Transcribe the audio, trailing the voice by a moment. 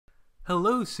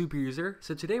Hello Superuser!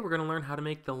 So today we're going to learn how to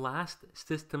make the last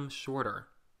system shorter.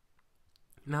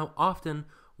 Now often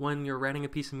when you're writing a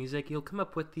piece of music, you'll come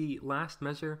up with the last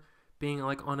measure being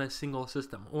like on a single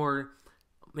system, or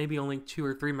maybe only 2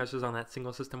 or 3 measures on that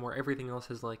single system where everything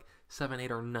else is like 7, 8,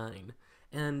 or 9.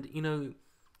 And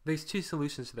there's 2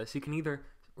 solutions to this. You can either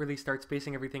really start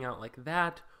spacing everything out like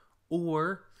that,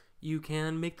 or you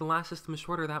can make the last system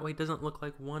shorter. That way it doesn't look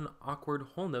like one awkward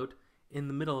whole note in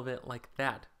the middle of it like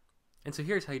that. And so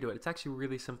here's how you do it. It's actually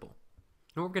really simple.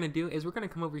 And what we're going to do is we're going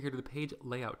to come over here to the page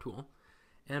layout tool,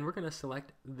 and we're going to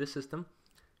select this system,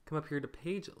 come up here to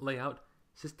page layout,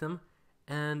 system,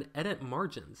 and edit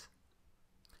margins.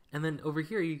 And then over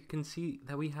here you can see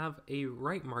that we have a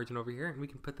right margin over here, and we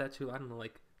can put that to, I don't know,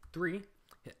 like 3,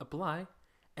 hit apply,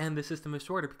 and the system is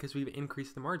shorter because we've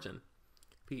increased the margin.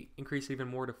 If we increase even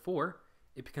more to 4,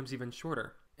 it becomes even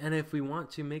shorter. And if we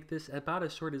want to make this about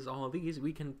as short as all of these,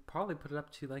 we can probably put it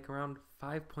up to like around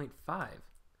 5.5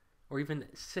 or even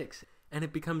 6, and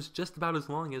it becomes just about as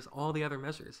long as all the other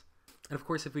measures. And of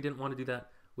course, if we didn't want to do that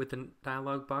with the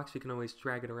dialog box, we can always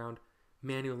drag it around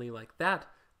manually like that,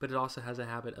 but it also has a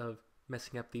habit of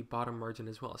messing up the bottom margin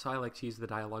as well. So I like to use the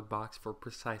dialog box for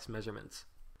precise measurements.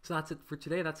 So that's it for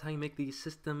today. That's how you make the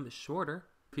system shorter.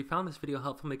 If you found this video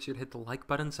helpful, make sure to hit the like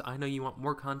button so I know you want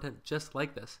more content just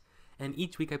like this. And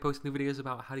each week I post new videos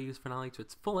about how to use Finale to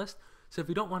its fullest, so if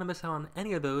you don't want to miss out on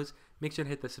any of those, make sure to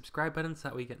hit the subscribe button so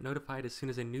that way you get notified as soon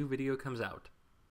as a new video comes out.